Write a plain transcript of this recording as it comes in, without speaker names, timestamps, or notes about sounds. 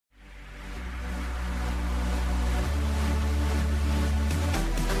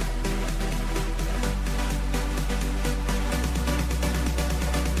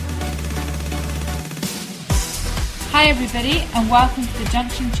Hi everybody, and welcome to the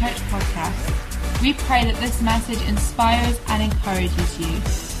Junction Church podcast. We pray that this message inspires and encourages you.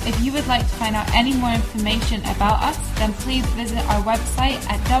 If you would like to find out any more information about us, then please visit our website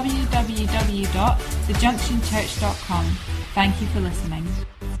at www.thejunctionchurch.com. Thank you for listening.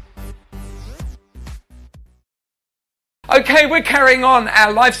 Okay, we're carrying on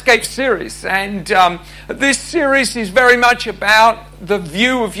our Lifescape series, and this series is very much about the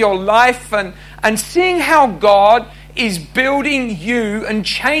view of your life and seeing how God is building you and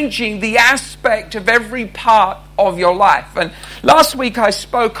changing the aspect of every part of your life. And last week I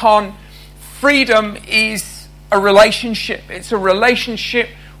spoke on freedom is a relationship. It's a relationship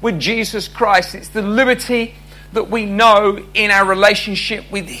with Jesus Christ. It's the liberty that we know in our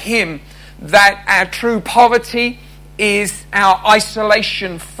relationship with Him, that our true poverty is our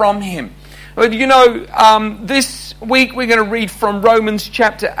isolation from Him. But you know, this week we're going to read from Romans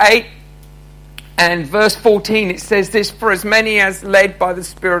chapter 8 and verse 14. It says this: "For as many as led by the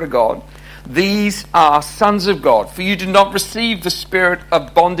Spirit of God, these are sons of God. For you did not receive the spirit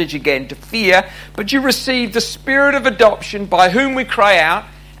of bondage again to fear, but you received the Spirit of adoption, by whom we cry out,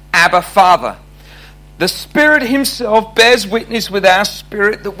 Abba, Father. The Spirit Himself bears witness with our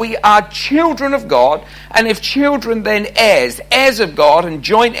spirit that we are children of God, and if children, then heirs, heirs of God, and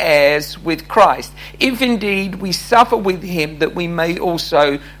joint heirs with Christ, if indeed we suffer with Him, that we may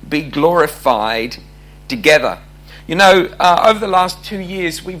also be glorified together." You know, over the last 2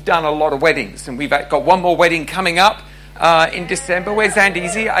 years, we've done a lot of weddings, and we've got one more wedding coming up in December. Where's Andy?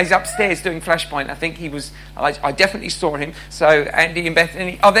 He's upstairs doing Flashpoint. I think he was. I definitely saw him. So Andy and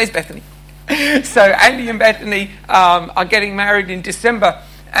Bethany. Oh, there's Bethany. So Andy and Bethany are getting married in December.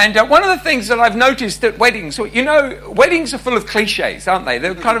 And one of the things that I've noticed at weddings, you know, weddings are full of cliches, aren't they?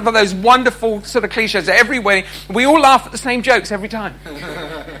 They're kind of those wonderful sort of cliches. At every wedding, we all laugh at the same jokes every time.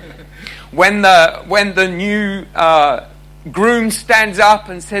 When the new groom stands up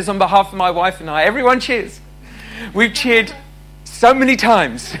and says, "On behalf of my wife and I," everyone cheers. We've cheered so many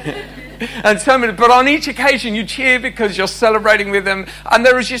times. And so many, but on each occasion you cheer because you're celebrating with them, and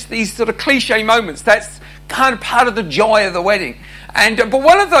there is just these sort of cliche moments. That's kind of part of the joy of the wedding. And but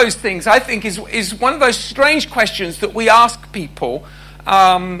one of those things, I think, is one of those strange questions that we ask people.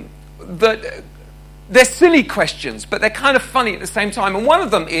 That they're silly questions, but they're kind of funny at the same time. And one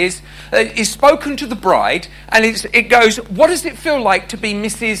of them is spoken to the bride, and it goes, "What does it feel like to be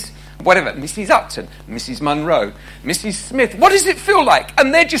Mrs. whatever, Mrs. Upton, Mrs. Monroe, Mrs. Smith? What does it feel like?"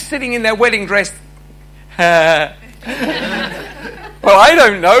 And they're just sitting in their wedding dress. Well, I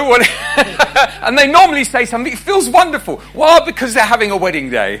don't know what. And they normally say something. It feels wonderful. Well, because they're having a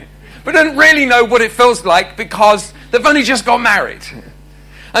wedding day, but don't really know what it feels like because they've only just got married.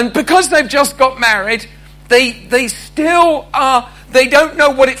 And because they've just got married, they still are. They don't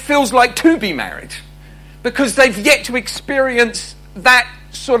know what it feels like to be married because they've yet to experience that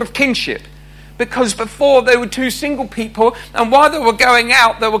sort of kinship, because before they were two single people, and while they were going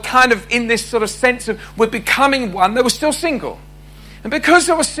out, they were kind of in this sort of sense of we're becoming one. They were still single, and because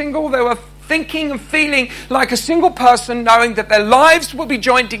they were single, they were thinking and feeling like a single person, knowing that their lives will be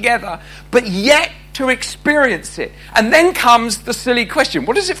joined together, but yet to experience it. And then comes the silly question: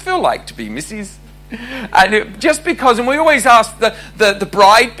 what does it feel like to be Mrs.? And just because, and we always ask the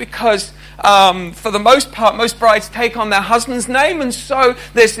bride, because for the most part, most brides take on their husband's name, and so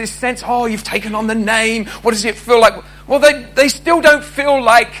there's this sense, oh, you've taken on the name. What does it feel like? Well, they still don't feel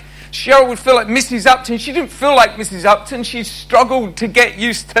like Cheryl would feel like Mrs. Upton. She didn't feel like Mrs. Upton. She struggled to get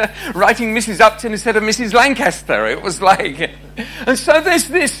used to writing Mrs. Upton instead of Mrs. Lancaster. It was like, and so there's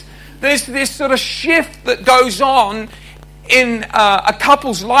this sort of shift that goes on in a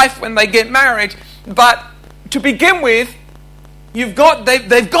couple's life when they get married. But to begin with, they've got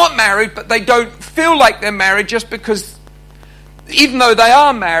married, but they don't feel like they're married just because, even though they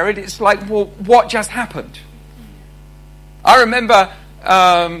are married, it's like, well, what just happened? I remember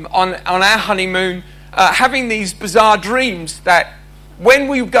on our honeymoon having these bizarre dreams that when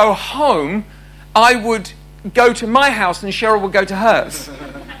we would go home, I would go to my house and Cheryl would go to hers.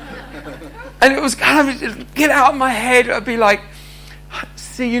 And it was kind of, get out of my head. I'd be like,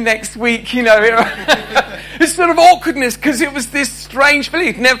 "See you next week," you know. It's sort of awkwardness because it was this strange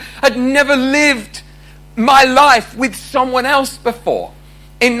feeling. I'd never lived my life with someone else before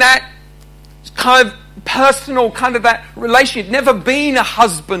in that kind of personal, kind of that relationship. Never been a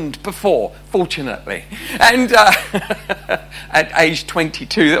husband before, fortunately. And at age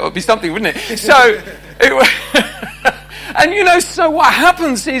 22, that would be something, wouldn't it? So, and you know, so what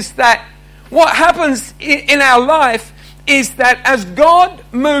happens is that what happens in our life is that as God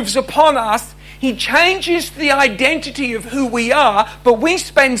moves upon us, He changes the identity of who we are, but we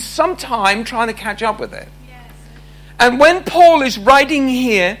spend some time trying to catch up with it. Yes. And when Paul is writing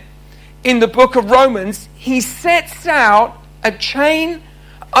here in the book of Romans, he sets out a chain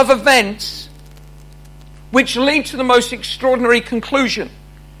of events which lead to the most extraordinary conclusion.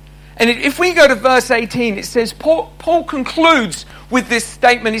 And if we go to verse 18, it says, Paul concludes with this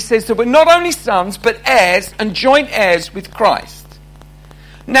statement. He says that we're not only sons, but heirs and joint heirs with Christ.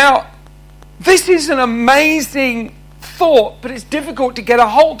 Now, this is an amazing thought, but it's difficult to get a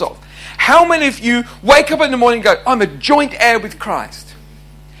hold of. How many of you wake up in the morning and go, I'm a joint heir with Christ?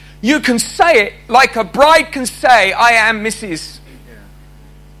 You can say it like a bride can say, I am Mrs.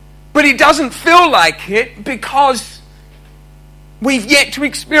 But it doesn't feel like it because we've yet to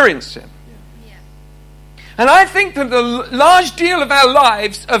experience it. And I think that the large deal of our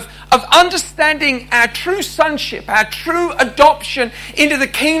lives of understanding our true sonship, our true adoption into the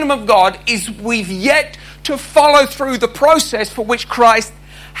kingdom of God, is we've yet to follow through the process for which Christ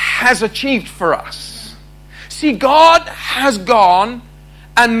has achieved for us. See, God has gone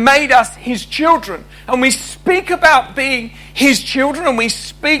and made us his children. And we speak about being his children, and we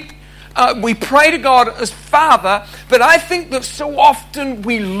pray to God as Father, but I think that so often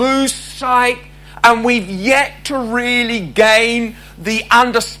we lose sight and we've yet to really gain the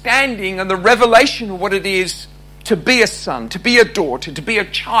understanding and the revelation of what it is to be a son, to be a daughter, to be a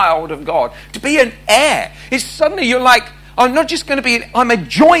child of God, to be an heir. It's suddenly you're like, I'm not just going to be, I'm a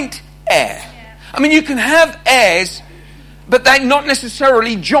joint heir. I mean, you can have heirs, but they're not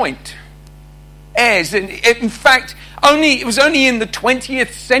necessarily joint heirs. And in fact, it was only in the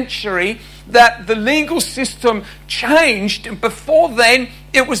 20th century that the legal system changed. And before then,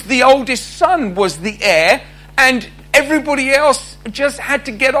 it was the oldest son was the heir, and everybody else just had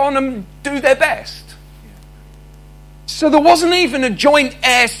to get on and do their best. So there wasn't even a joint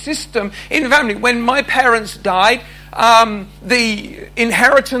heir system in the family. When my parents died, the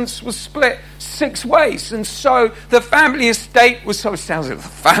inheritance was split 6 ways, and so the family estate was, so it sounds like the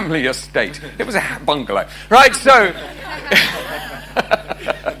family estate. It was a bungalow, right? So,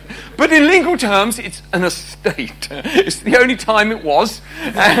 but in legal terms, it's an estate. It's the only time it was.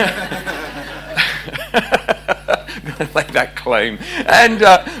 Make that claim. And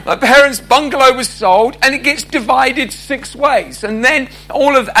my parents' bungalow was sold, and it gets divided 6 ways, and then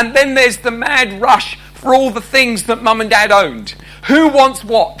there's the mad rush for all the things that mum and dad owned. Who wants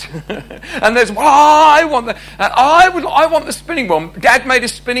what? And there's, I want the spinning wheel. Dad made a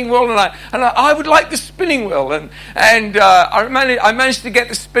spinning wheel, and I would like the spinning wheel. And I managed to get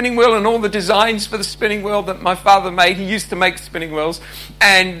the spinning wheel and all the designs for the spinning wheel that my father made. He used to make spinning wheels.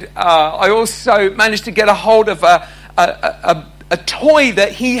 And I also managed to get a hold of a toy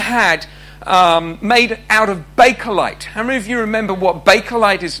that he had made out of Bakelite. How many of you remember what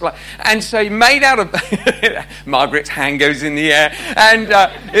Bakelite is like? And so made out of Margaret's hand goes in the air, and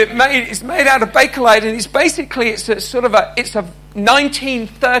it's made out of Bakelite, and it's a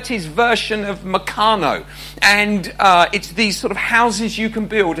 1930s version of Meccano, and it's these sort of houses you can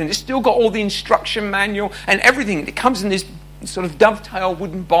build, and it's still got all the instruction manual and everything. It comes in this sort of dovetail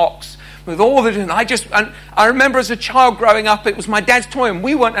wooden box with all that. And I remember as a child growing up, it was my dad's toy, and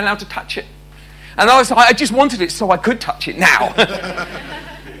we weren't allowed to touch it. And I just wanted it so I could touch it now.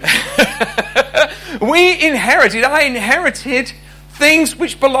 I inherited things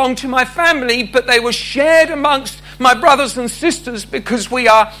which belonged to my family, but they were shared amongst my brothers and sisters because we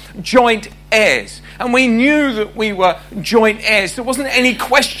are joint heirs. And we knew that we were joint heirs. There wasn't any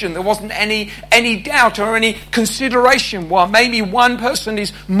question, there wasn't any doubt or any consideration. Well, maybe one person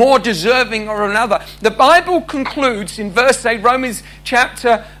is more deserving or another. The Bible concludes in verse 8, Romans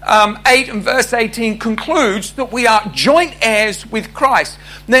chapter 8 and verse 18 concludes that we are joint heirs with Christ.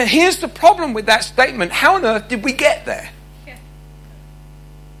 Now, here's the problem with that statement. How on earth did we get there?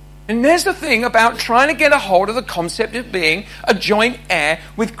 And there's the thing about trying to get a hold of the concept of being a joint heir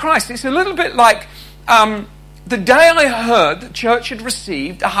with Christ. It's a little bit like the day I heard the church had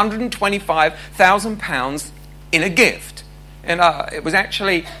received £125,000 in a gift. And it was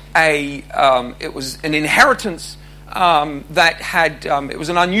actually it was an inheritance that had, it was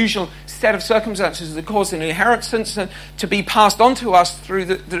an unusual set of circumstances that caused an inheritance to be passed on to us through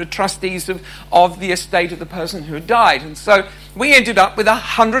the trustees of the estate of the person who had died. And so we ended up with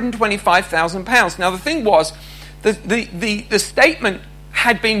 £125,000. Now the thing was, the statement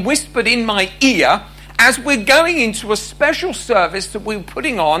had been whispered in my ear as we're going into a special service that we were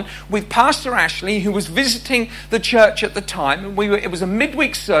putting on with Pastor Ashley, who was visiting the church at the time. And it was a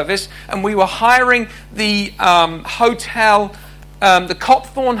midweek service, and we were hiring the hotel, the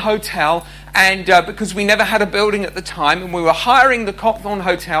Copthorne Hotel, and because we never had a building at the time, and we were hiring the Copthorne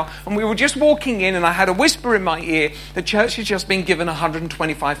Hotel, and we were just walking in, and I had a whisper in my ear, the church had just been given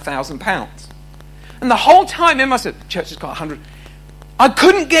 £125,000. And the whole time, Emma said, the church has got 100. I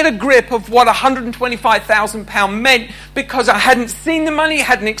couldn't get a grip of what £125,000 meant because I hadn't seen the money,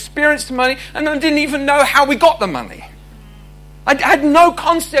 hadn't experienced the money, and I didn't even know how we got the money. I had no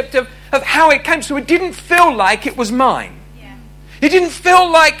concept of how it came, so it didn't feel like it was mine. Yeah. It didn't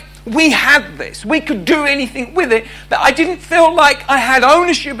feel like we had this. We could do anything with it, but I didn't feel like I had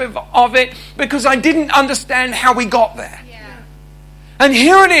ownership of it because I didn't understand how we got there. Yeah. And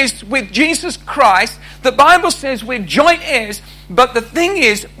here it is with Jesus Christ. The Bible says we're joint heirs, but the thing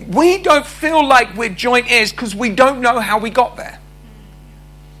is, we don't feel like we're joint heirs because we don't know how we got there.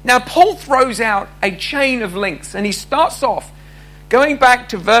 Now, Paul throws out a chain of links, and he starts off going back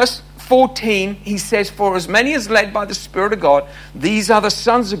to verse 14. He says, "For as many as led by the Spirit of God, these are the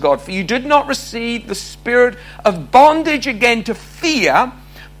sons of God. For you did not receive the spirit of bondage again to fear,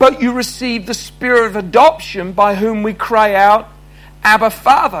 but you received the spirit of adoption by whom we cry out, Abba,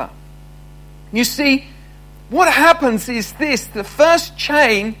 Father." You see, what happens is this: the first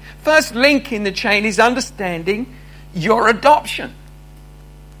link in the chain is understanding your adoption.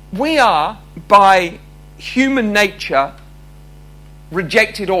 We are, by human nature,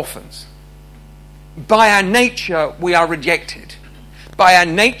 rejected orphans. By our nature, we are rejected. By our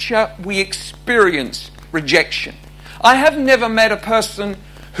nature, we experience rejection. I have never met a person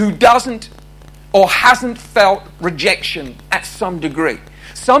who doesn't or hasn't felt rejection at some degree.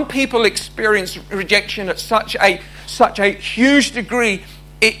 Some people experience rejection at such a huge degree,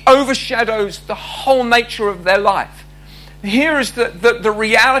 it overshadows the whole nature of their life. Here is the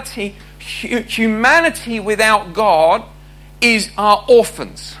reality. Humanity without God is our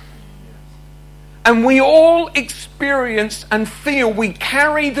orphans. And we all experience and feel we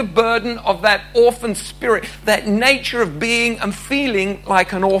carry the burden of that orphan spirit, that nature of being and feeling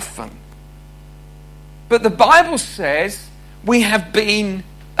like an orphan. But the Bible says we have been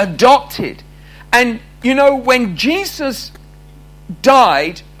adopted. And you know, when Jesus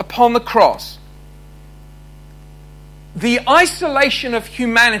died upon the cross, the isolation of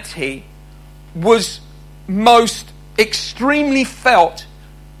humanity was most extremely felt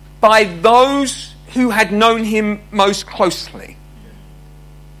by those who had known him most closely.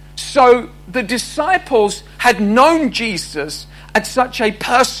 So the disciples had known Jesus at such a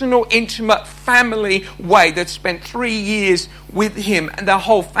personal, intimate, family way. They'd spent 3 years with him and their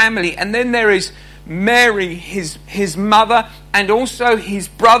whole family. And then there is Mary, his mother, and also his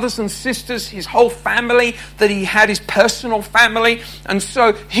brothers and sisters, his whole family that he had, his personal family. And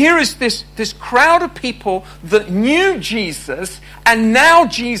so here is this crowd of people that knew Jesus, and now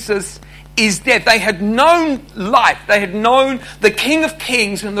Jesus is dead. They had known life. They had known the King of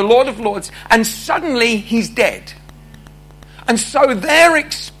Kings and the Lord of Lords, and suddenly he's dead. And so they're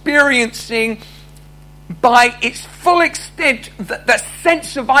experiencing, by its full extent, that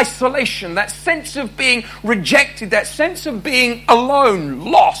sense of isolation, that sense of being rejected, that sense of being alone,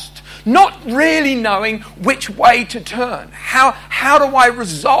 lost, not really knowing which way to turn. How do I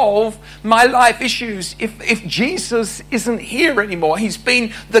resolve my life issues if Jesus isn't here anymore? He's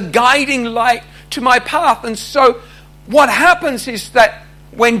been the guiding light to my path. And so what happens is that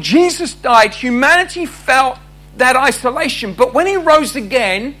when Jesus died, humanity felt that isolation. But when he rose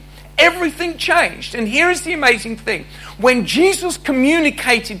again, everything changed. And here is the amazing thing. When Jesus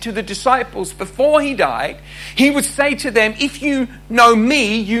communicated to the disciples before he died, he would say to them, "If you know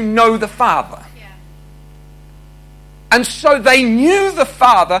me, you know the Father." Yeah. And so they knew the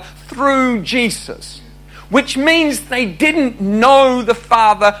Father through Jesus, which means they didn't know the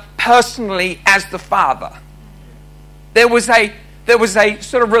Father personally as the Father. There was a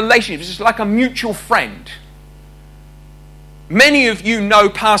sort of relationship. It was like a mutual friend. Many of you know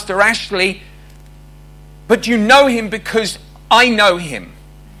Pastor Ashley, but you know him because I know him.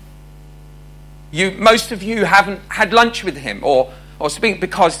 Most of you haven't had lunch with him or speak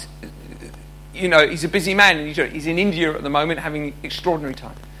because, you know, he's a busy man and he's in India at the moment having extraordinary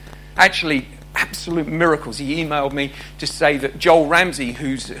time. Actually, absolute miracles. He emailed me to say that Joel Ramsey,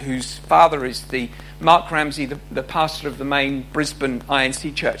 whose father is Mark Ramsey, the pastor of the main Brisbane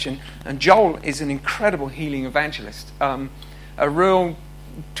INC church, and Joel is an incredible healing evangelist. A real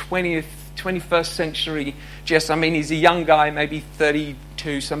 21st century, he's a young guy, maybe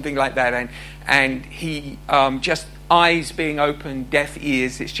 32, something like that, and he just eyes being opened, deaf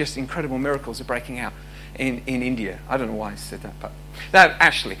ears. It's just incredible miracles are breaking out in India. I don't know why I said that, but no,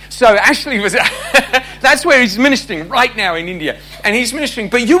 Ashley. So Ashley was that's where he's ministering right now in India, and he's ministering.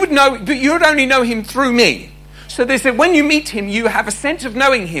 But you would only know him through me. So they said, when you meet him, you have a sense of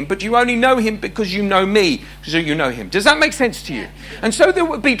knowing him, but you only know him because you know me, so you know him. Does that make sense to you? And so that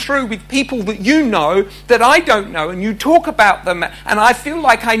would be true with people that you know that I don't know, and you talk about them, and I feel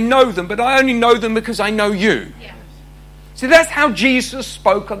like I know them, but I only know them because I know you. Yeah. So that's how Jesus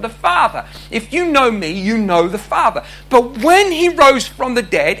spoke of the Father. If you know me, you know the Father. But when he rose from the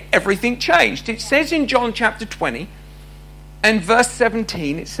dead, everything changed. It says in John chapter 20 and verse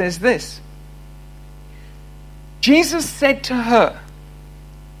 17, it says this. Jesus said to her,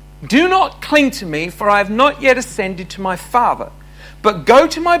 "Do not cling to me, for I have not yet ascended to my Father. But go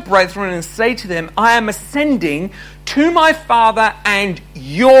to my brethren and say to them, I am ascending to my Father and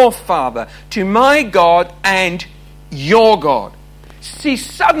your Father, to my God and your God." See,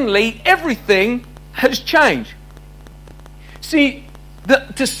 suddenly everything has changed. See, the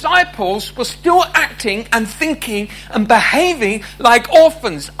disciples were still acting and thinking and behaving like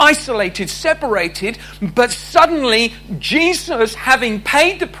orphans, isolated, separated, but suddenly Jesus, having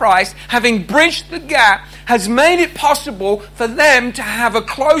paid the price, having bridged the gap, has made it possible for them to have a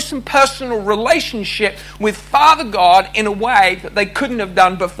close and personal relationship with Father God in a way that they couldn't have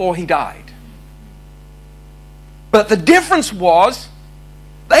done before he died. But the difference was,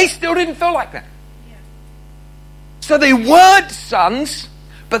 they still didn't feel like that. So they were sons,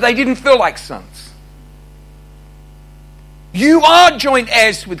 but they didn't feel like sons. You are joint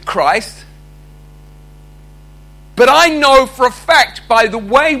heirs with Christ, but I know for a fact by the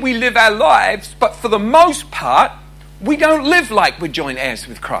way we live our lives, but for the most part, we don't live like we're joint heirs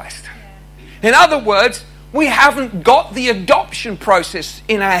with Christ. In other words, we haven't got the adoption process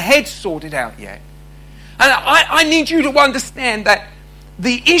in our heads sorted out yet. And I need you to understand that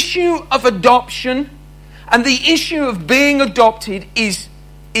the issue of adoption and the issue of being adopted is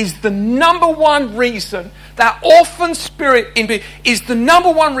the number one reason, that orphan spirit in me is the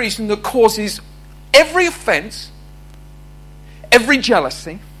number one reason that causes every offense, every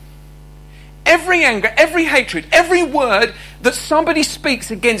jealousy, every anger, every hatred, every word that somebody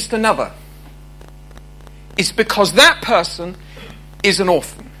speaks against another. It's because that person is an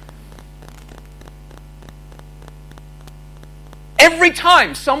orphan. Every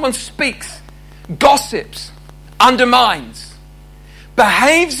time someone speaks, gossips, undermines,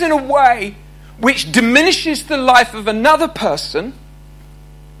 behaves in a way which diminishes the life of another person,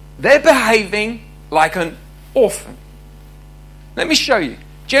 they're behaving like an orphan. Let me show you.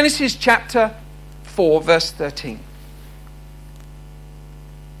 Genesis chapter 4, verse 13.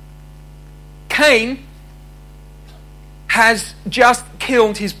 Cain has just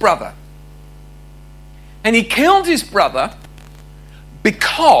killed his brother. And he killed his brother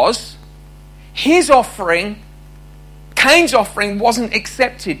because his offering, Cain's offering, wasn't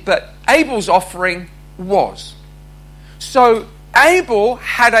accepted, but Abel's offering was. So Abel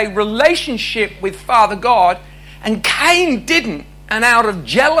had a relationship with Father God, and Cain didn't. And out of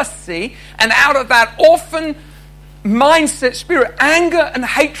jealousy and out of that orphan mindset, spirit, anger and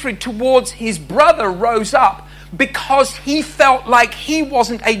hatred towards his brother rose up because he felt like he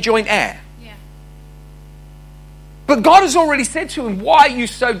wasn't a joint heir. But God has already said to him, why are you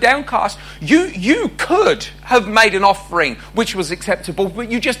so downcast? You could have made an offering which was acceptable,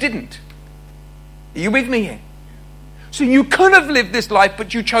 but you just didn't. Are you with me here? So you could have lived this life,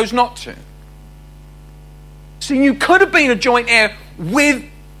 but you chose not to. So you could have been a joint heir with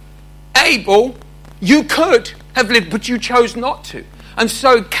Abel. You could have lived, but you chose not to. And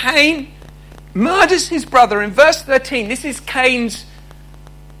so Cain murders his brother. In verse 13, this is Cain's,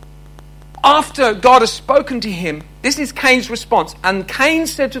 after God has spoken to him, this is Cain's response. And Cain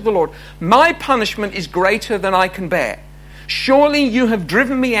said to the Lord, my punishment is greater than I can bear. Surely you have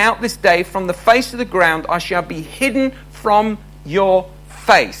driven me out this day from the face of the ground. I shall be hidden from your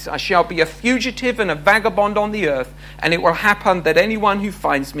face. I shall be a fugitive and a vagabond on the earth, and it will happen that anyone who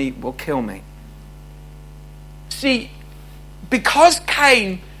finds me will kill me. See, because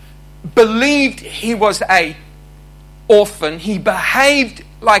Cain believed he was an orphan, he behaved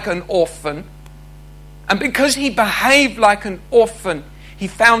like an orphan, and because he behaved like an orphan, he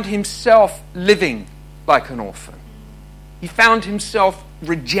found himself living like an orphan. He found himself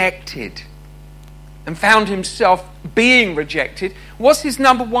rejected and found himself being rejected. What's his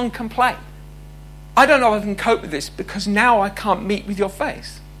number one complaint? I don't know if I can cope with this because now I can't meet with your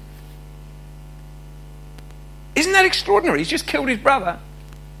face. Isn't that extraordinary? He's just killed his brother.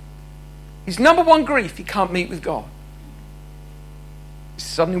 His number one grief, he can't meet with God. He's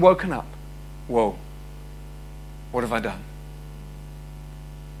suddenly woken up. Whoa, what have I done?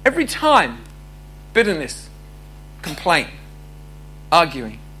 Every time, bitterness, complaint,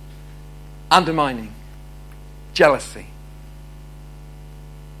 arguing, undermining, jealousy,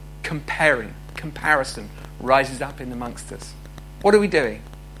 comparing. comparison rises up in amongst us. What are we doing?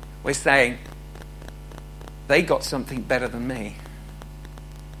 We're saying, they got something better than me.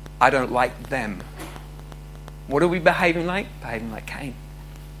 I don't like them. What are we behaving like? Behaving like Cain.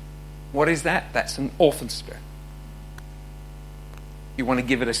 What is that? That's an orphan spirit. You want to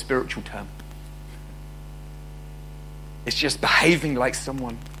give it a spiritual term. It's just behaving like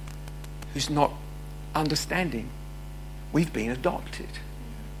someone who's not understanding. We've been adopted.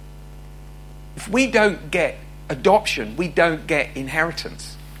 If we don't get adoption, we don't get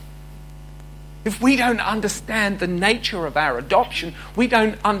inheritance. If we don't understand the nature of our adoption, we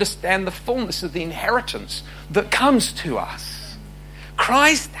don't understand the fullness of the inheritance that comes to us.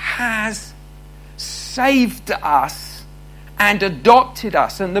 Christ has saved us and adopted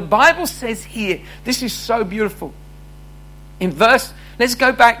us. And the Bible says here, this is so beautiful. Let's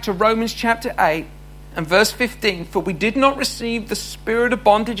go back to Romans chapter 8 and verse 15. For we did not receive the spirit of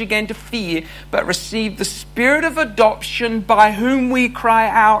bondage again to fear, but received the spirit of adoption, by whom we cry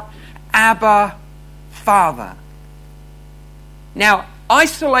out, Abba, Father. Now,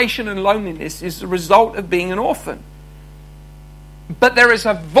 isolation and loneliness is the result of being an orphan. But there is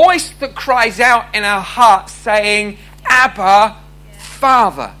a voice that cries out in our hearts saying, Abba,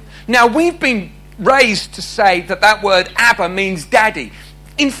 Father. Now, we've been raised to say that word Abba means daddy.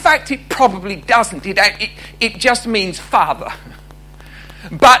 In fact, it probably doesn't. It just means father.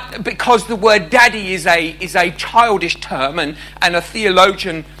 But because the word daddy is a childish term, and a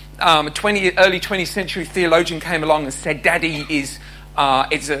theologian, early 20th century theologian came along and said daddy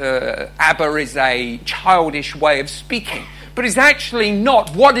Abba is a childish way of speaking. But it's actually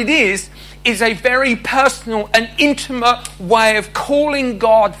not. What it is a very personal and intimate way of calling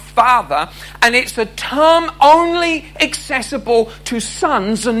God Father, and it's a term only accessible to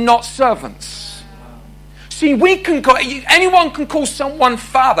sons and not servants. See, anyone can call someone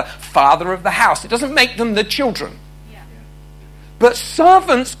father of the house. It doesn't make them the children. But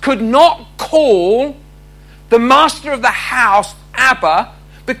servants could not call the master of the house Abba,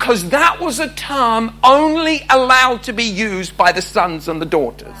 because that was a term only allowed to be used by the sons and the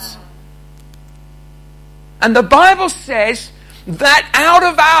daughters. And the Bible says that out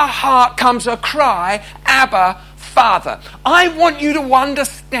of our heart comes a cry, Abba, Father. I want you to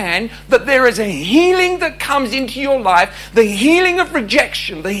understand that there is a healing that comes into your life, the healing of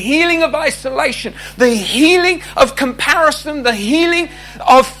rejection, the healing of isolation, the healing of comparison, the healing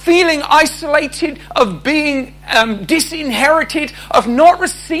of feeling isolated, of being disinherited, of not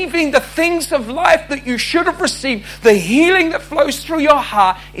receiving the things of life that you should have received. The healing that flows through your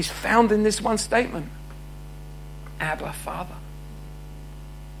heart is found in this one statement. Abba, Father.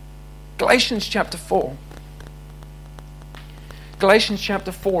 Galatians chapter 4. Galatians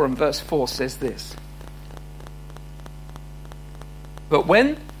chapter 4 and verse 4 says this. But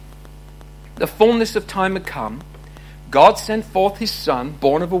when the fullness of time had come, God sent forth his Son,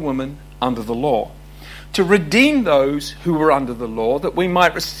 born of a woman, under the law, to redeem those who were under the law, that we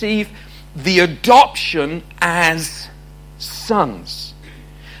might receive the adoption as sons.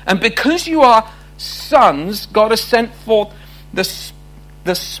 And because you are sons, God has sent forth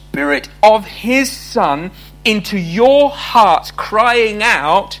the Spirit of his Son into your hearts, crying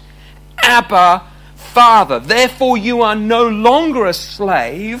out, Abba, Father. Therefore you are no longer a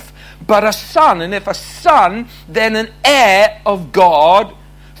slave, but a son. And if a son, then an heir of God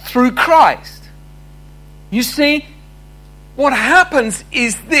through Christ. You see, what happens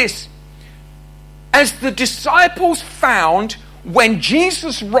is this. As the disciples found when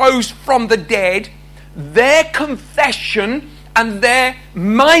Jesus rose from the dead, their confession and their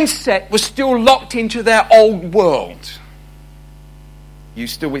mindset was still locked into their old world. You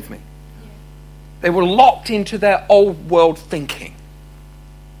still with me? Yeah. They were locked into their old world thinking.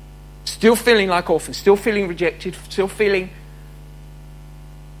 Still feeling like orphans, still feeling rejected, still feeling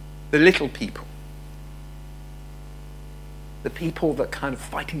the little people. The people that kind of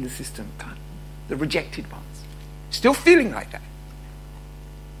fighting the system, the rejected ones. Still feeling like that.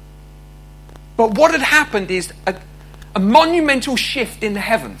 But what had happened is a monumental shift in the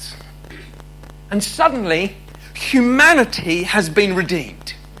heavens. And suddenly, humanity has been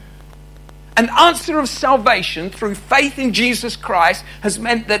redeemed. An answer of salvation through faith in Jesus Christ has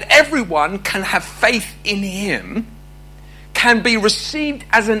meant that everyone can have faith in him, can be received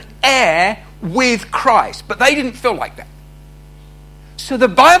as an heir with Christ. But they didn't feel like that. So the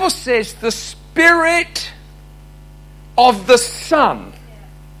Bible says the Spirit of the Son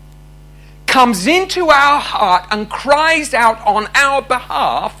comes into our heart and cries out on our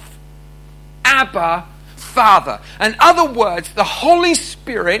behalf, Abba, Father. In other words, the Holy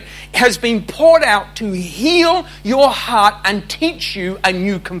Spirit has been poured out to heal your heart and teach you a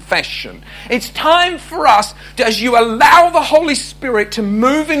new confession. It's time for us, as you allow the Holy Spirit to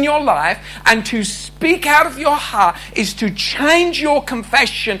move in your life and to speak out of your heart, is to change your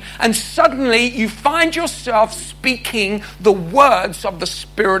confession, and suddenly you find yourself speaking the words of the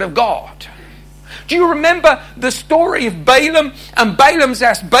Spirit of God. Do you remember the story of Balaam? And Balaam's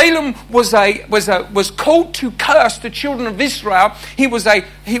asked. Balaam was called to curse the children of Israel. He was a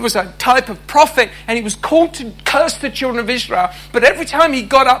type of prophet, and he was called to curse the children of Israel. But every time he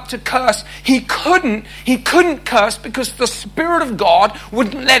got up to curse, he couldn't curse because the Spirit of God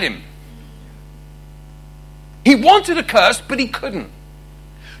wouldn't let him. He wanted to curse, but he couldn't.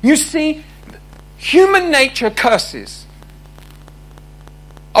 You see, human nature curses.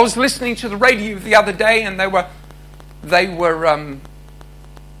 I was listening to the radio the other day, and they were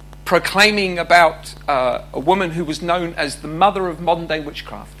proclaiming about a woman who was known as the mother of modern day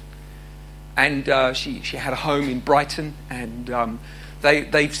witchcraft, and she had a home in Brighton, and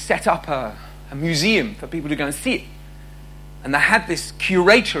they've set up a museum for people to go and see it. And they had this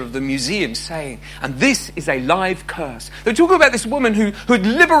curator of the museum saying, and this is a live curse. They're talking about this woman who had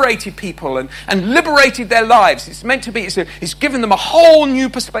liberated people and liberated their lives. It's meant to be, it's given them a whole new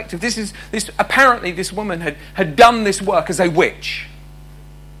perspective. Apparently this woman had done this work as a witch.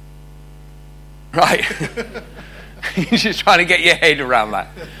 Right? You're just trying to get your head around that.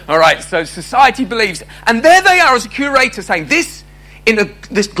 All right, so society believes. And there they are as a curator saying, this in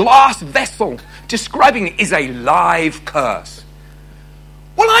this glass vessel, describing it, is a live curse.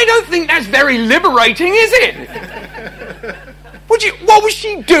 Well, I don't think that's very liberating, is it? What was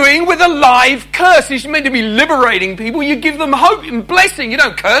she doing with a live curse? She's meant to be liberating people. You give them hope and blessing. You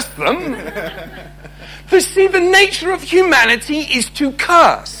don't curse them. But see, the nature of humanity is to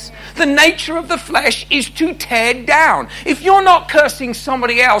curse. The nature of the flesh is to tear down. If you're not cursing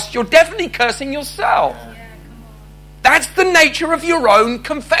somebody else, you're definitely cursing yourself. That's the nature of your own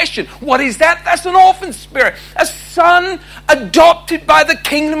confession. What is that? That's an orphan spirit. A son adopted by the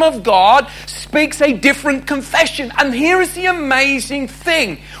kingdom of God speaks a different confession. And here is the amazing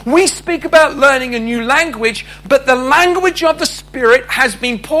thing. We speak about learning a new language, but the language of the Spirit has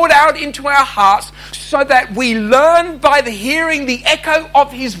been poured out into our hearts so that we learn by the hearing the echo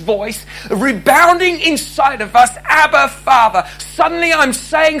of His voice rebounding inside of us, Abba, Father. Suddenly I'm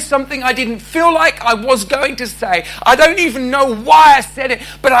saying something I didn't feel like I was going to say. I don't even know why I said it,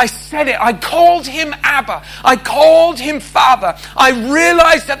 but I said it. I called Him Abba. I called Him Father. I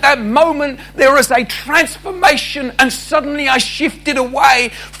realized at that moment there was a transformation, and suddenly I shifted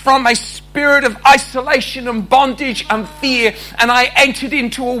away from a spirit of isolation and bondage and fear, and I entered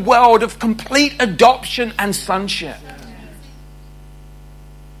into a world of complete adoption and sonship.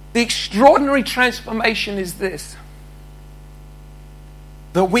 The extraordinary transformation is this: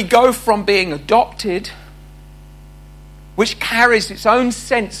 that we go from being adopted, which carries its own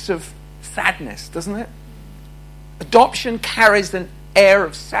sense of sadness, doesn't it? Adoption carries an air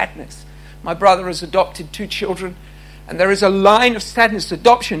of sadness. My brother has adopted 2 children, and there is a line of sadness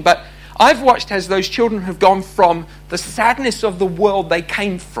adoption, but I've watched as those children have gone from the sadness of the world they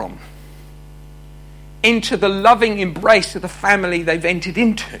came from into the loving embrace of the family they've entered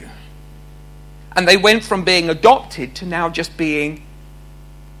into. And they went from being adopted to now just being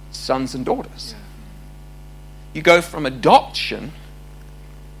sons and daughters. You go from adoption,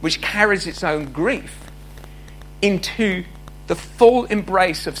 which carries its own grief, into the full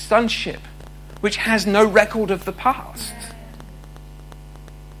embrace of sonship, which has no record of the past.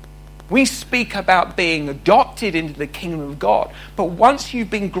 We speak about being adopted into the kingdom of God, but once you've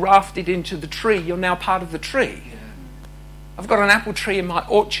been grafted into the tree, you're now part of the tree. I've got an apple tree in my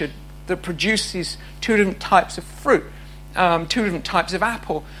orchard that produces 2 different types of fruit, 2 different types of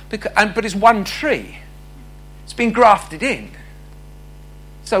apple, but it's one tree. It's been grafted in.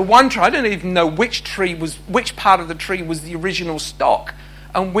 So one tree, I don't even know which part of the tree was the original stock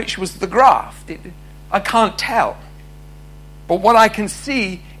and which was the graft. I can't tell. But what I can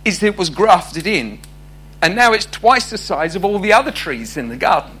see is it was grafted in, and now it's twice the size of all the other trees in the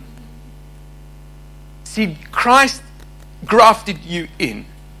garden. See, Christ grafted you in,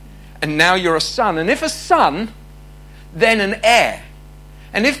 and now you're a son. And if a son, then an heir.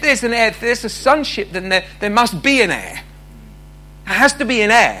 And if there's an heir, if there's a sonship, then there must be an heir. There has to be an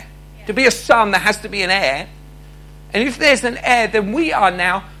heir. To be a son, there has to be an heir. And if there's an heir, then we are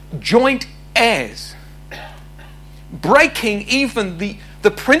now joint heirs. Breaking even the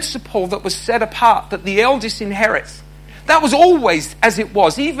principle that was set apart, that the eldest inherits. That was always as it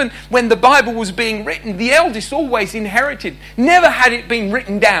was. Even when the Bible was being written, the eldest always inherited. Never had it been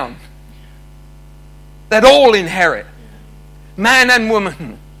written down. that all inherit, man and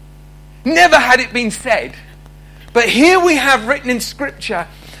woman. Never had it been said. But here we have written in Scripture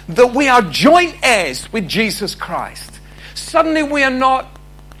that we are joint heirs with Jesus Christ. Suddenly we're not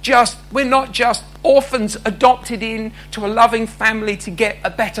just orphans adopted into a loving family to get a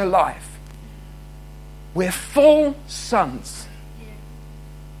better life. We're full sons.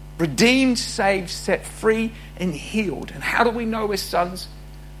 Redeemed, saved, set free, and healed. And how do we know we're sons?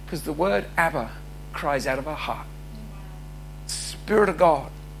 Because the word Abba cries out of our heart. Spirit of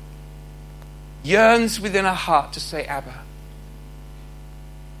God yearns within our heart to say, Abba,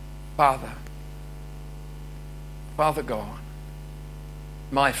 Father, Father God,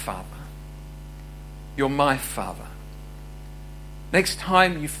 my Father. You're my Father. Next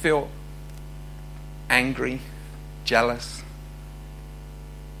time you feel angry, jealous,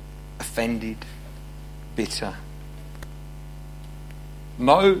 offended, bitter,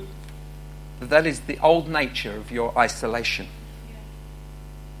 know that is the old nature of your isolation,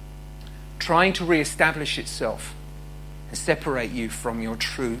 trying to re-establish itself and separate you from your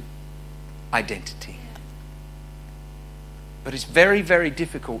true identity. But it's very, very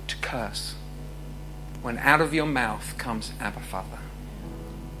difficult to curse when out of your mouth comes Abba Father.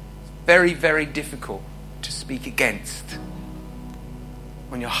 It's very, very difficult to speak against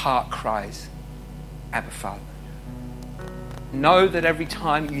when your heart cries Abba Father. Know that every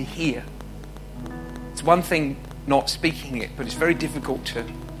time you hear, it's one thing not speaking it, but it's very difficult to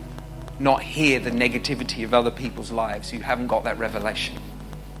not hear the negativity of other people's lives. You haven't got that revelation.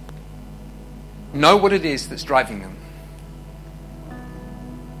 Know what it is that's driving them.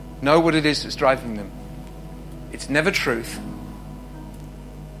 Know what it is that's driving them. It's never truth.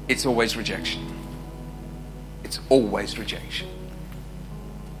 It's always rejection. It's always rejection.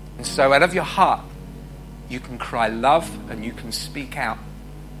 And so out of your heart, you can cry love and you can speak out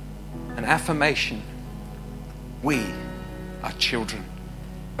an affirmation. We are children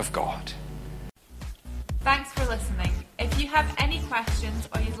of God. Thanks for listening. If you have any questions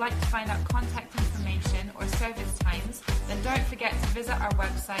or you'd like to find out contact information or service times, then don't forget to visit our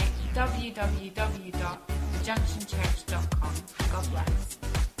website www.thejunctionchurch.com. God bless.